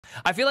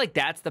I feel like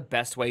that's the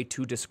best way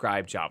to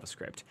describe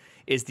JavaScript,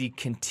 is the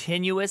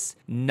continuous,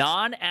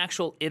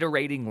 non-actual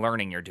iterating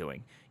learning you're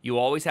doing. You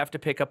always have to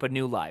pick up a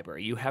new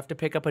library. You have to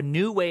pick up a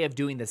new way of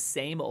doing the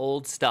same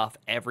old stuff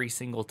every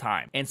single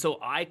time. And so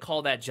I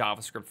call that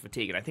JavaScript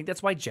fatigue. And I think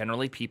that's why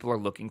generally people are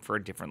looking for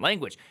a different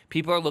language.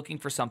 People are looking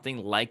for something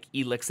like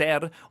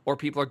Elixir, or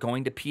people are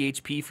going to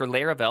PHP for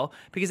Laravel,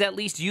 because at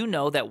least you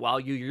know that while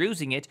you're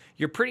using it,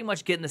 you're pretty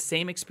much getting the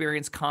same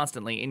experience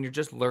constantly, and you're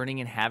just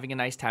learning and having a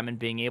nice time and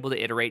being able to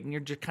iterate, and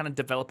you're just kind of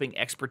developing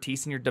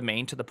expertise in your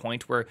domain to the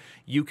point where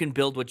you can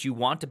build what you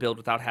want to build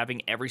without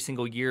having every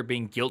single year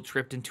being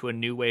guilt-tripped into a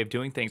new way of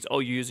doing things. Oh,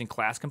 you're using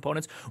class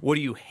components? What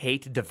do you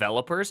hate,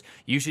 developers?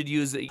 You should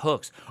use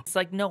hooks. It's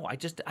like, no,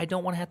 I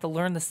don't want to have to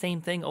learn the same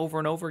thing over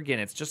and over again.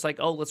 It's just like,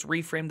 oh, let's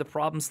reframe the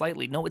problem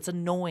slightly. No, it's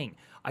annoying.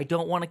 I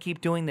don't want to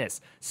keep doing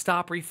this.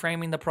 Stop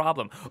reframing the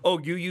problem. Oh,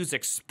 you use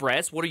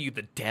Express? What are you,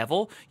 the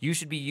devil? You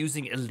should be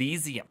using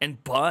Elysium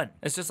and Bun.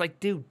 It's just like,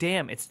 dude,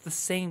 damn, it's the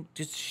same,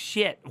 just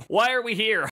shit. Why are we here?